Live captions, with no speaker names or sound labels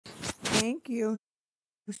Thank you.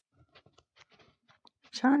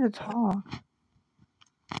 Trying to talk.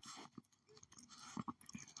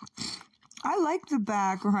 I like the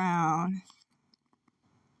background.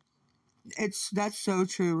 That's so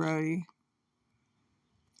true, Rody.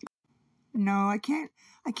 No, I can't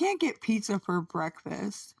get pizza for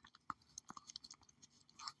breakfast.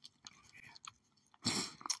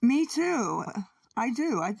 Me too. I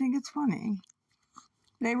do. I think it's funny.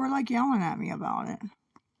 They were like yelling at me about it.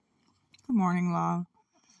 Good morning, love.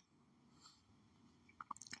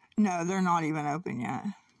 No, they're not even open yet.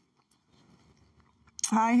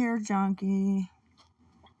 Hi, hair junkie.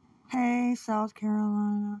 Hey, South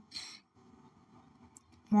Carolina.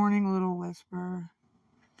 Morning, little whisper.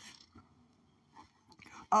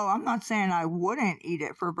 Oh, I'm not saying I wouldn't eat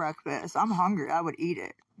it for breakfast. I'm hungry. I would eat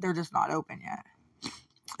it. They're just not open yet.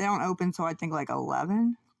 They don't open till I think like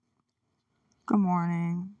 11. Good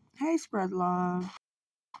morning. Hey, spread love.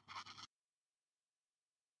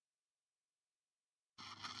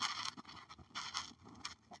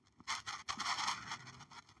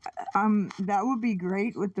 That would be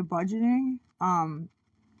great with the budgeting.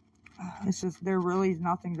 It's just there really is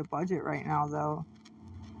nothing to budget right now, though.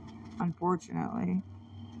 Unfortunately.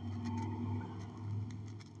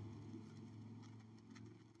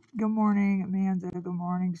 Good morning, Amanda. Good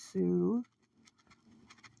morning, Sue.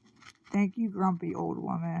 Thank you, grumpy old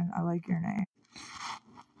woman. I like your name.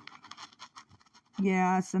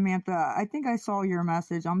 Yeah, Samantha, I think I saw your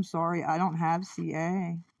message. I'm sorry, I don't have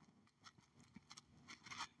CA.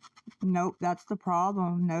 Nope, that's the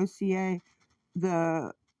problem. No CA.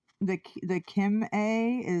 The Kim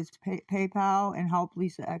A is PayPal and Help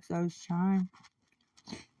Lisa XO's Chime.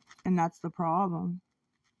 And that's the problem.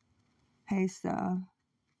 Hey, Steph.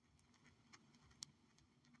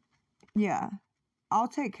 Yeah, I'll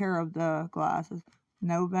take care of the glasses.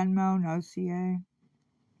 No Venmo, no CA.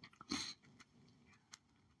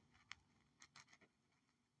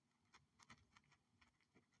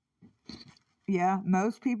 Yeah,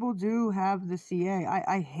 most people do have the CA.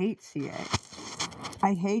 I hate CA.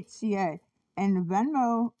 I hate CA. And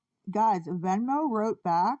Venmo, guys, Venmo wrote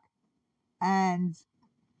back and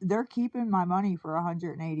they're keeping my money for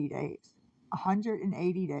 180 days.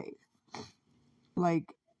 180 days.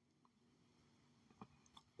 Like,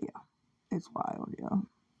 yeah, it's wild, yeah.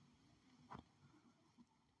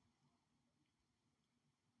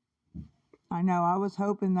 I know. I was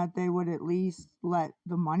hoping that they would at least let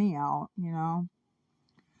the money out, you know.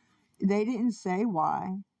 They didn't say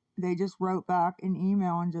why. They just wrote back an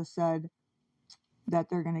email and just said that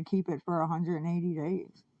they're going to keep it for 180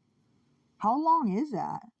 days. How long is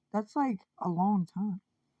that? That's like a long time.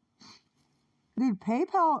 Dude,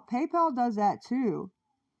 PayPal does that too.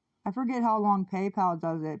 I forget how long PayPal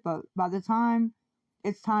does it, but by the time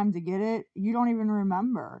it's time to get it, you don't even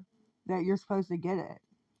remember that you're supposed to get it.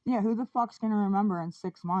 Yeah, who the fuck's gonna remember in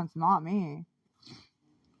 6 months? Not me.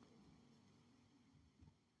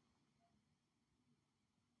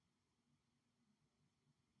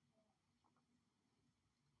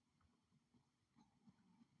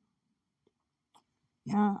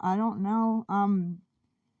 Yeah, I don't know.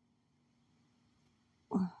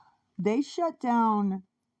 They shut down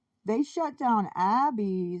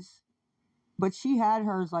Abby's, but she had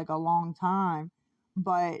hers like a long time,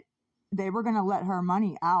 but they were going to let her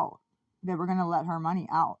money out. They were going to let her money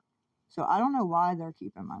out. So I don't know why they're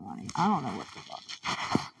keeping my money. I don't know what the fuck.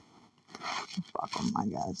 Fuck them, I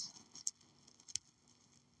guess.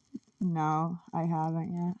 No, I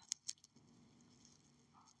haven't yet.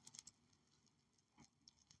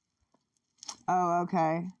 Oh,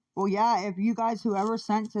 okay. Well, yeah, if you guys, whoever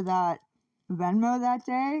sent to that Venmo that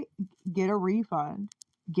day, get a refund.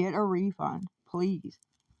 Get a refund, please.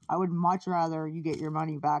 I would much rather you get your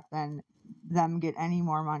money back than them get any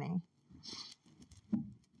more money.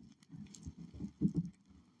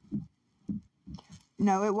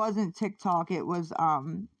 No, it wasn't TikTok. It was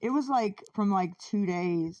like from like 2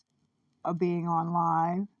 days of being on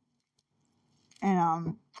live.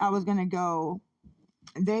 And I was gonna go.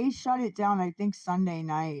 They shut it down, I think, Sunday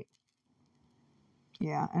night.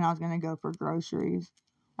 Yeah, and I was gonna go for groceries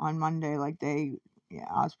on Monday. Yeah,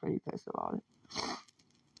 I was pretty pissed about it.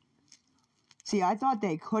 See, I thought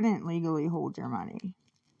they couldn't legally hold your money.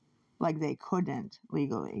 Like, they couldn't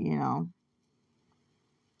legally, you know?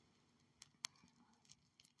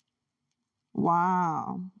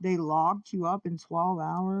 Wow. They locked you up in 12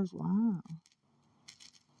 hours? Wow.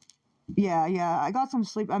 Yeah, I got some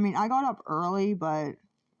sleep. I mean, I got up early, but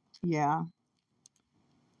yeah.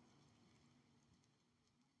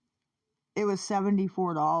 It was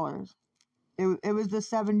 $74. It was the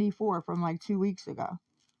 74 from like 2 weeks ago.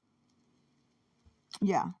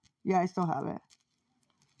 Yeah. Yeah, I still have it.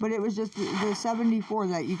 But it was just the 74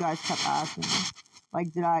 that you guys kept asking me. Like,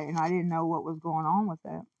 and I didn't know what was going on with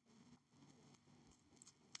it.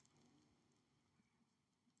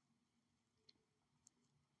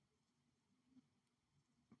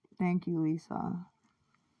 Thank you, Lisa.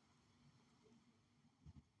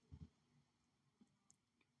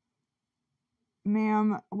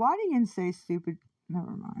 Ma'am, why do you say stupid?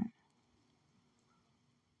 Never mind.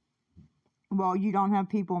 Well, you don't have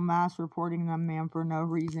people mass reporting them, ma'am, for no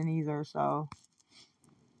reason either, so.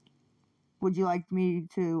 Would you like me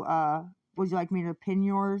to pin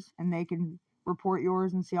yours and they can report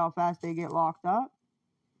yours and see how fast they get locked up?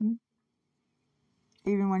 Hmm?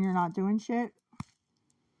 Even when you're not doing shit?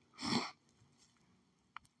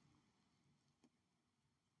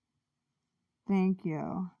 Thank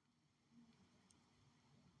you.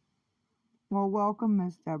 Well, welcome,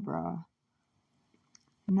 Miss Deborah.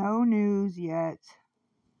 No news yet.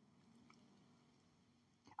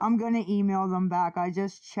 I'm going to email them back. I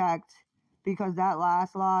just checked because that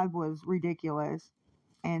last live was ridiculous.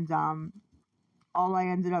 And all I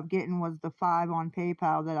ended up getting was the 5 on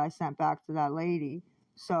PayPal that I sent back to that lady.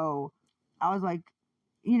 So I was like,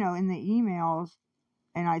 in the emails,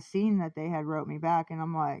 and I seen that they had wrote me back, and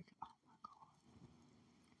I'm like, oh my God.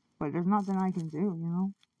 But there's nothing I can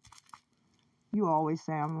do, You always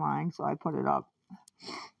say I'm lying, so I put it up.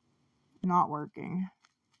 Not working.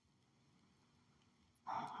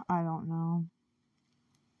 I don't know.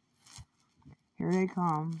 Here they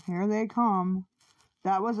come. Here they come.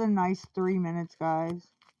 That was a nice 3 minutes, guys.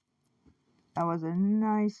 That was a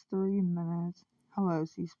nice 3 minutes. Hello,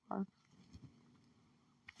 C Spark.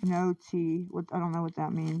 No tea. I don't know what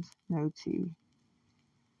that means. No tea.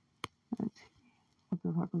 No tea. What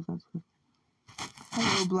the fuck was that?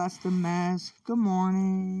 Hello, blessed the mess. Good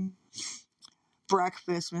morning.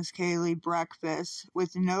 Breakfast, Miss Kaylee. Breakfast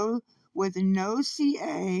with no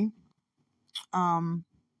CA.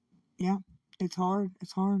 Yeah, it's hard.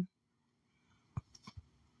 It's hard.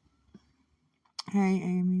 Hey,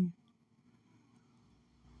 Amy.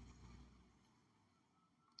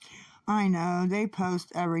 I know they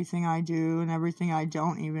post everything I do and everything I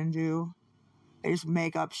don't even do. They just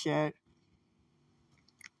make up shit.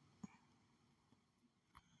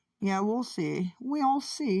 Yeah, we'll see. We'll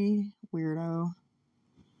see. Weirdo.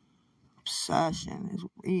 Obsession is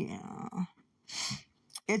real.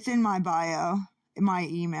 It's in my bio, in my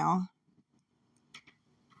email.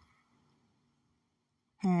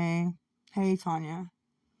 Hey. Hey, Tanya.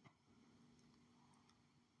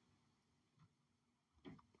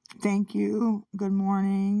 Thank you. Good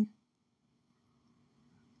morning.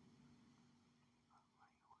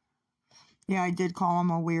 Yeah, I did call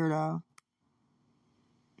him a weirdo.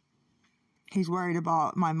 He's worried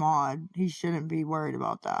about my mod. He shouldn't be worried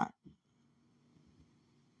about that.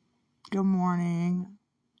 Good morning.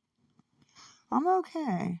 I'm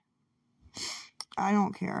okay. I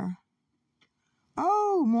don't care.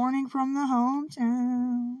 Oh, morning from the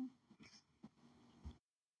hometown.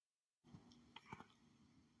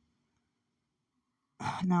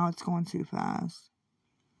 Now it's going too fast.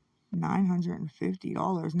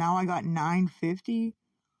 $950. Now I got $950.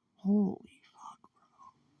 Holy fuck,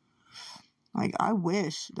 bro. Like, I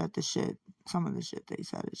wish that some of the shit they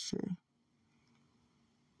said is true.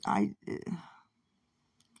 I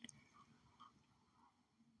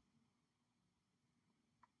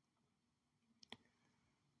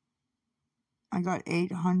got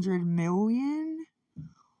 800 million.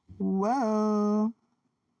 Whoa.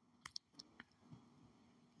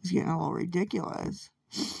 It's getting a little ridiculous.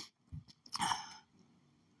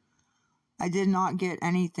 I did not get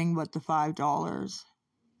anything but the $5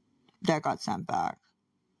 that got sent back.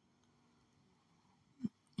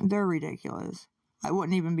 They're ridiculous. I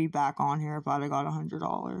wouldn't even be back on here if I'd have got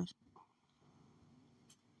 $100.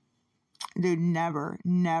 Dude,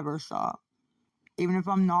 never stop. Even if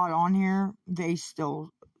I'm not on here, they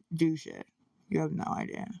still do shit. You have no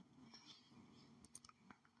idea.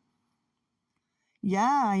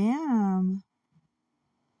 Yeah, I am.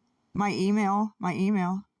 My email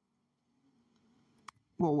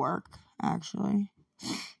will work, actually.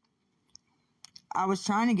 I was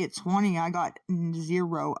trying to get 20. I got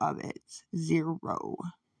 0 of it. 0.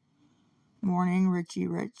 Morning, Richie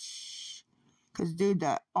Rich. Because, dude,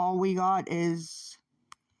 all we got is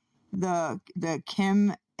the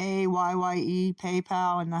Kim AYYE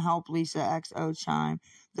PayPal and the Help Lisa XO Chime.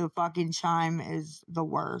 The fucking Chime is the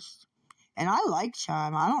worst. And I like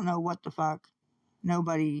Chime. I don't know what the fuck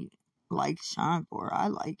nobody likes Chime for. I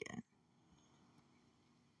like it.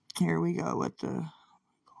 Here we go with the...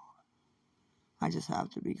 I just have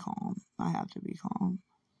to be calm. I have to be calm.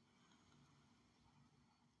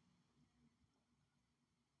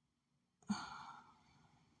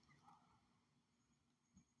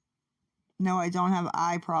 No, I don't have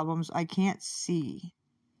eye problems. I can't see.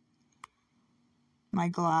 My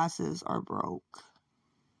glasses are broke.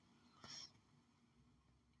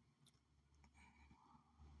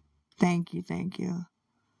 Thank you, thank you.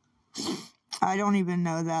 I don't even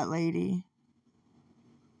know that lady.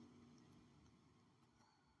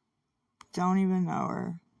 Don't even know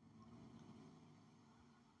her.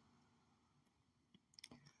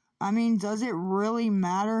 I mean, does it really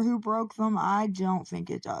matter who broke them? I don't think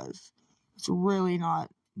it does. It's really not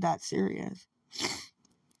that serious.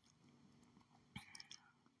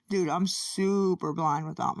 Dude, I'm super blind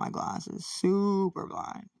without my glasses. Super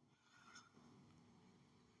blind.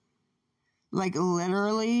 Like,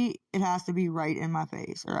 literally, it has to be right in my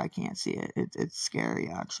face or I can't see it. It's scary,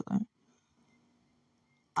 actually.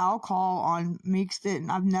 I'll call on Meeks.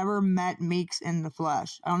 I've never met Meeks in the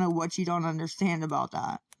flesh. I don't know what you don't understand about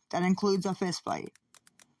that. That includes a fist fight.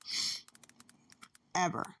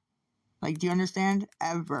 Ever. Like, do you understand?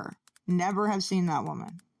 Ever. Never have seen that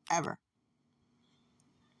woman. Ever.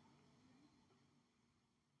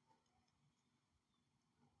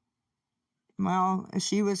 Well, if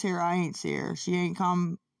she was here, I ain't see her. She ain't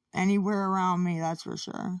come anywhere around me, that's for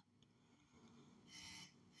sure.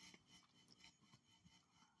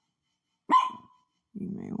 You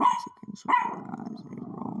may want to control your eyes as they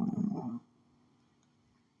roll.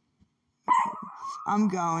 I'm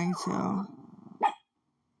going to.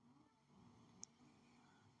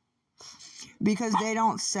 Because they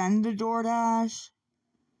don't send the DoorDash.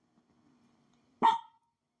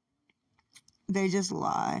 They just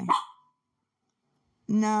lie.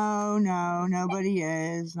 No, nobody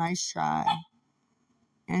is. Nice try.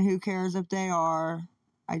 And who cares if they are?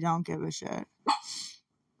 I don't give a shit.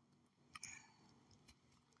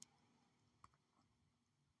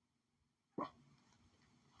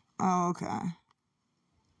 Oh, okay.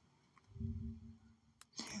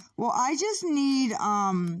 Well, I just need,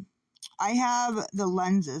 I have the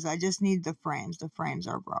lenses. I just need the frames. The frames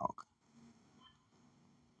are broke.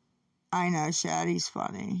 I know, Shaddy's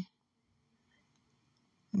funny.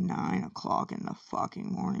 9 o'clock in the fucking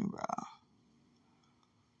morning, bro.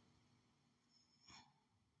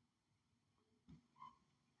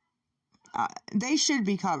 They should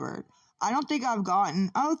be covered. I don't think I've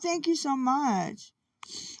gotten... Oh, thank you so much.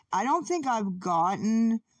 I don't think I've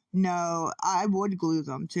gotten... No, I would glue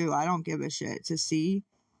them, too. I don't give a shit. To see,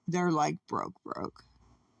 they're, like, broke.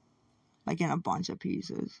 Like, in a bunch of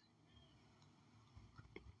pieces.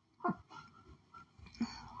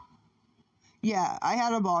 Yeah, I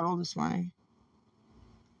had a bottle this morning.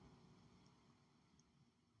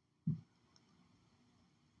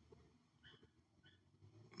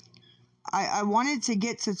 I wanted to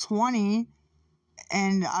get to 20,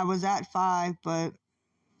 and I was at 5, but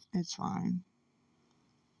it's fine.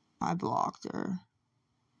 I blocked her.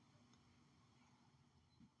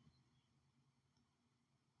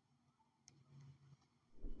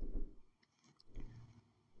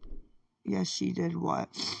 Yes, she did what?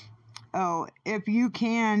 Oh, if you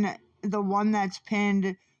can, the one that's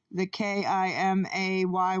pinned, the KIMAYYE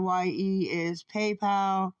is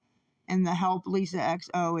PayPal, and the Help Lisa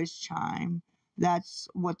XO is Chime. That's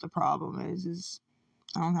what the problem is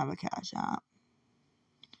I don't have a Cash App.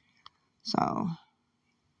 So, I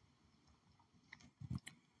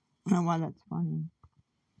don't know why that's funny.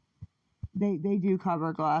 They do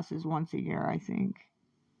cover glasses once a year, I think.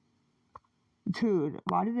 Dude,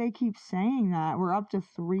 why do they keep saying that? We're up to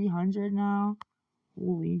 300 now.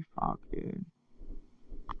 Holy fuck, dude.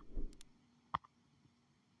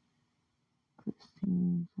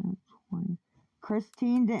 Christine sent 20.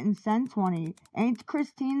 Christine didn't send 20. Ain't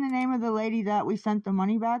Christine the name of the lady that we sent the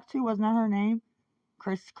money back to? Wasn't that her name?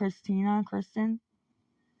 Kristen?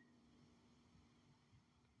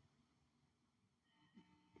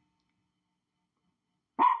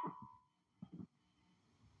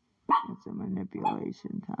 It's a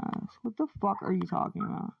manipulation task. What the fuck are you talking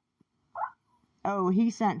about? Oh, he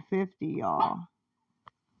sent 50, y'all.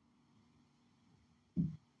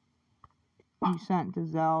 You sent to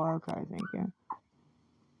Zelle. Okay, thank you.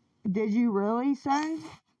 Did you really send?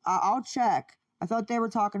 I'll check. I thought they were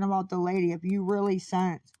talking about the lady. If you really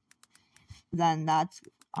sent, then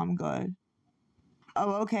I'm good.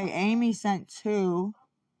 Oh, okay. Amy sent 2.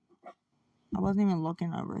 I wasn't even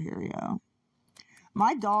looking over here, yo.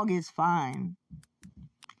 My dog is fine.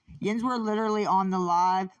 Yins were literally on the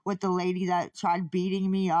live with the lady that tried beating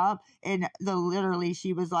me up, and literally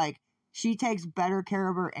she was like, she takes better care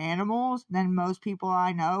of her animals than most people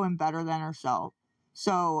I know and better than herself.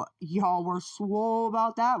 So y'all were swole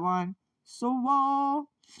about that one. Swole.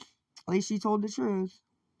 At least she told the truth.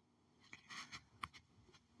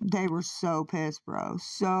 They were so pissed, bro.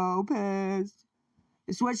 So pissed.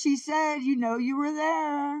 It's what she said. You know you were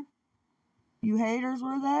there. You haters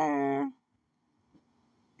were there.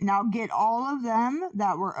 Now get all of them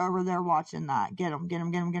that were over there watching that. Get them, get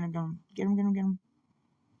them, get them, get them, get them, get them, get them, get them.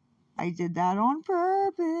 I did that on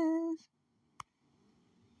purpose.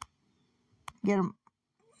 Get them.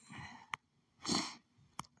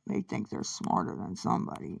 They think they're smarter than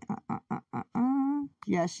somebody.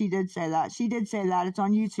 Yeah, she did say that. She did say that. It's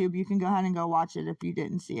on YouTube. You can go ahead and go watch it if you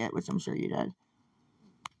didn't see it, which I'm sure you did.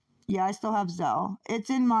 Yeah, I still have Zelle. It's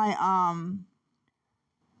in my,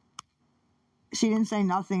 she didn't say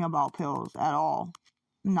nothing about pills at all.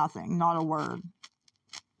 Nothing. Not a word.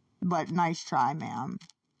 But nice try, ma'am.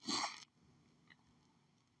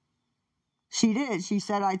 She did. She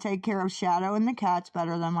said I take care of Shadow and the cats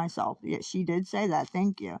better than myself. Yeah, she did say that.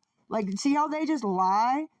 Thank you. Like, see how they just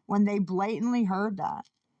lie when they blatantly heard that?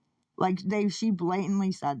 Like, she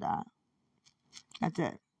blatantly said that. That's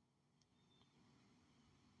it.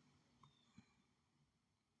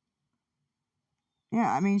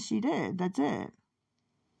 Yeah, I mean, she did. That's it.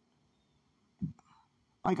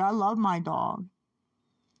 Like, I love my dog.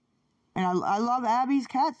 And I love Abby's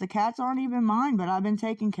cats. The cats aren't even mine, but I've been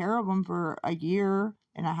taking care of them for a year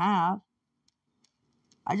and a half.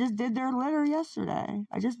 I just did their litter yesterday.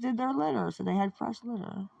 I just did their litter, so they had fresh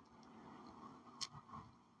litter.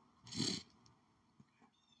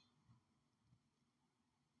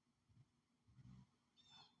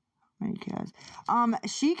 Many cats.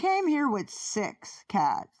 She came here with 6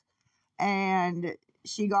 cats, and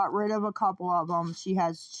she got rid of a couple of them. She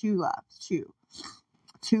has 2 left.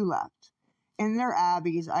 Two left. And they're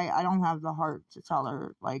Abby's. I don't have the heart to tell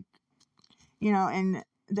her, like, you know, and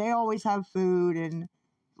they always have food and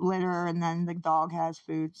litter, and then the dog has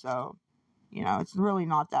food, so, you know, it's really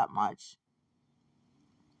not that much.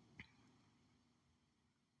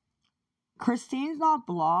 Christine's not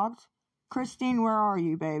blocked. Christine, where are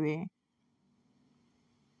you, baby?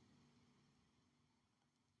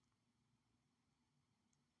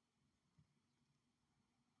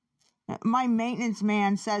 My maintenance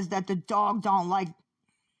man says that the dog don't like...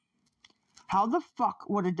 How the fuck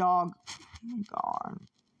would a dog... Oh my god.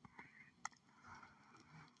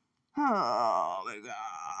 Oh my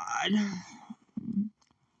god.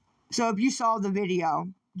 So if you saw the video,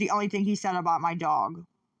 the only thing he said about my dog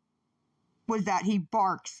was that he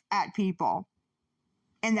barks at people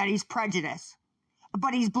and that he's prejudiced.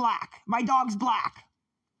 But he's black. My dog's black.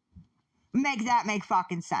 Make that make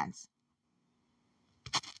fucking sense.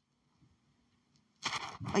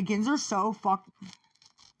 Like, are so fucking...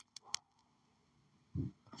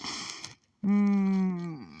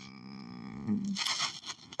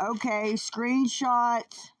 Okay, screenshot.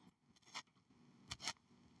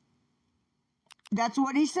 That's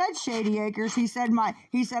what he said, Shady Acres. He said my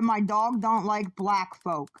dog don't like black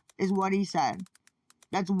folk, is what he said.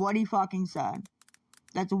 That's what he fucking said.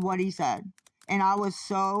 That's what he said. And I was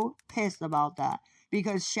so pissed about that.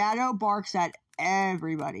 Because Shadow barks at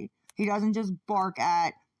everybody. He doesn't just bark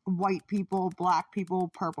at white people, black people,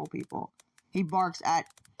 purple people. He barks at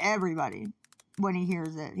everybody when he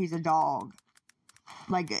hears it. He's a dog.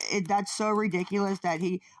 Like, that's so ridiculous that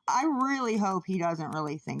I really hope he doesn't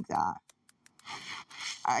really think that.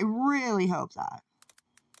 I really hope that.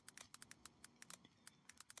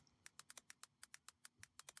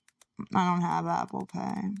 I don't have Apple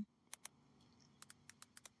Pay.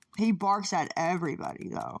 He barks at everybody,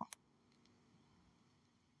 though.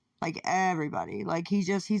 Like, everybody. Like, he's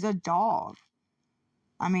a dog.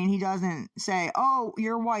 I mean, he doesn't say, oh,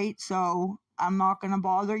 you're white, so I'm not gonna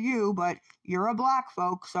bother you, but you're a black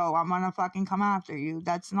folk, so I'm gonna fucking come after you.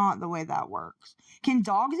 That's not the way that works. Can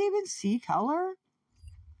dogs even see color?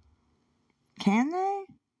 Can they?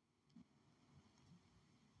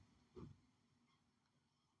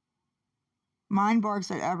 Mine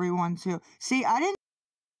barks at everyone, too. See, I didn't...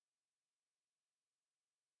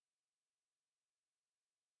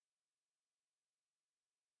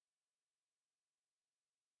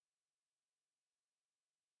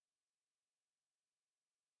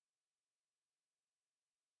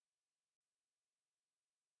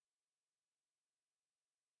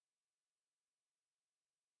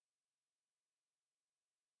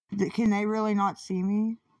 Can they really not see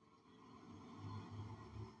me?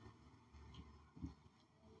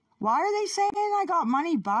 Why are they saying I got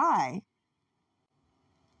money by?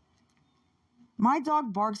 My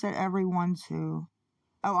dog barks at everyone, too.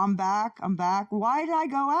 Oh, I'm back. Why did I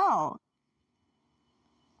go out?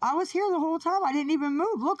 I was here the whole time. I didn't even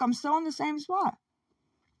move. Look, I'm still in the same spot.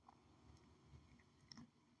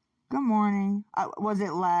 Good morning. Was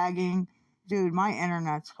it lagging? Dude, my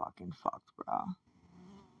internet's fucking fucked, bro.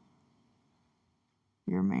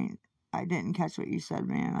 Your main. I didn't catch what you said,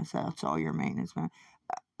 man. I said that's all your maintenance, man.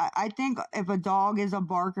 I think if a dog is a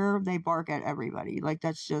barker, they bark at everybody. Like,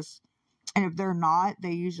 that's just. And if they're not,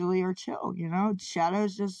 they usually are chill. You know,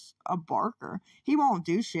 Shadow's just a barker. He won't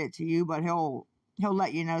do shit to you, but he'll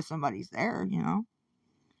let you know somebody's there. You know.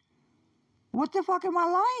 What the fuck am I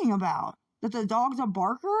lying about? That the dog's a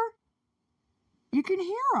barker? You can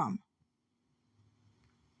hear him.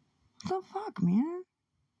 What the fuck, man?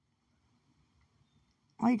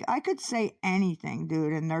 Like, I could say anything,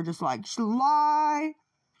 dude, and they're just like, lie.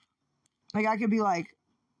 Like, I could be like,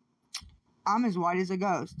 I'm as white as a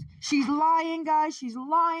ghost. She's lying, guys. She's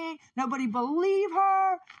lying. Nobody believe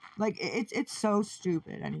her. Like, it's so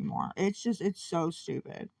stupid anymore. It's so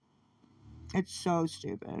stupid. It's so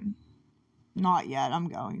stupid. Not yet. I'm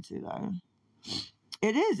going to, though.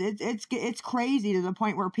 It is. It's crazy to the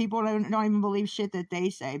point where people don't even believe shit that they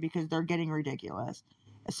say because they're getting ridiculous.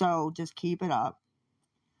 So just keep it up.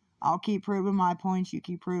 I'll keep proving my points. You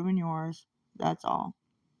keep proving yours. That's all.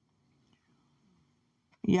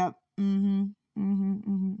 Yep.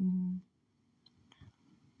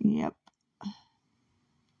 Yep.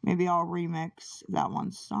 Maybe I'll remix that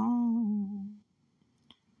one song.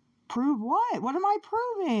 Prove what? What am I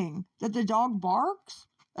proving? That the dog barks?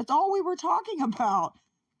 That's all we were talking about.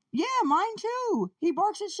 Yeah, mine too. He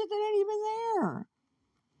barks at shit that ain't even there.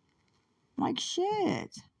 Like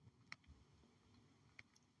shit.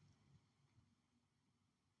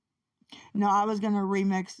 No, I was gonna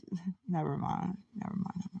remix. Never mind.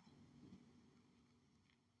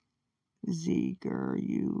 Zeker,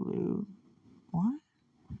 Yulu. What?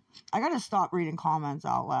 I gotta stop reading comments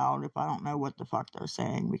out loud if I don't know what the fuck they're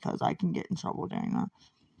saying because I can get in trouble doing that.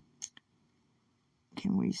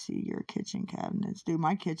 Can we see your kitchen cabinets? Dude,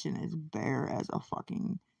 my kitchen is bare as a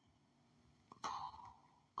fucking...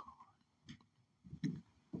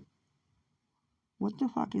 What the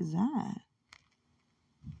fuck is that?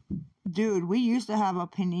 Dude, we used to have a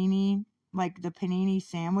panini, like the panini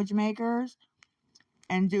sandwich makers.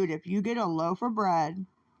 And dude, if you get a loaf of bread,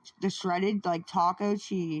 the shredded like taco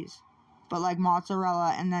cheese, but like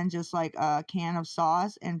mozzarella, and then just like a can of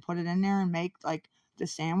sauce and put it in there and make like the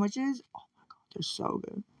sandwiches, oh my god, they're so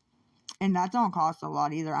good. And that don't cost a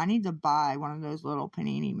lot either. I need to buy one of those little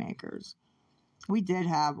panini makers. We did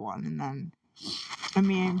have one, and then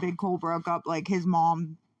me and Big Cole broke up. Like, his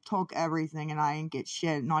mom took everything, and I didn't get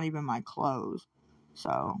shit, not even my clothes.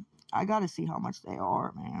 So I gotta see how much they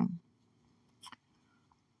are, man.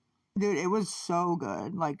 Dude, it was so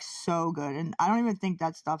good. Like, so good. And I don't even think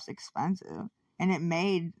that stuff's expensive. And it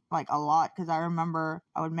made, like, a lot, because I remember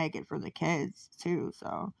I would make it for the kids, too.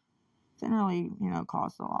 So it didn't really,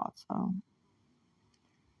 cost a lot, so.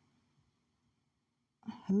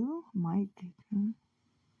 Who? Mike?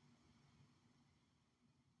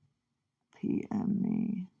 PM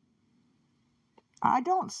me. I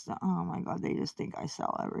don't, oh my god, they just think I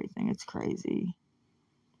sell everything. It's crazy.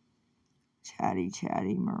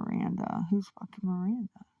 Chatty Miranda. Who's fucking Miranda?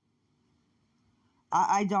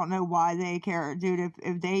 I don't know why they care. Dude,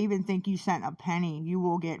 if they even think you sent a penny, you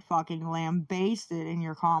will get fucking lambasted in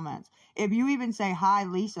your comments. If you even say, hi,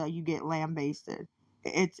 Lisa, you get lambasted.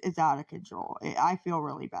 It's out of control. I feel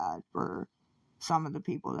really bad for some of the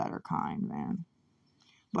people that are kind, man.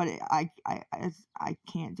 But I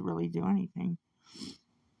can't really do anything.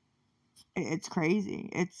 It's crazy.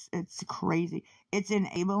 It's crazy. It's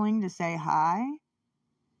enabling to say hi.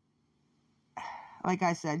 Like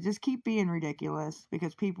I said, just keep being ridiculous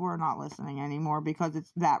because people are not listening anymore because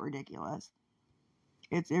it's that ridiculous.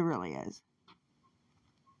 It really is.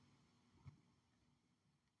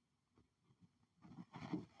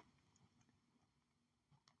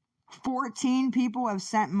 $14 people have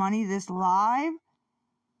sent money this live.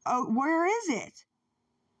 Oh, where is it?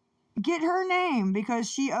 Get her name because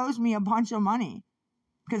she owes me a bunch of money.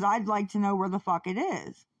 Because I'd like to know where the fuck it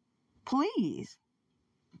is. Please.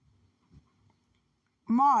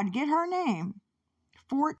 Maud, get her name.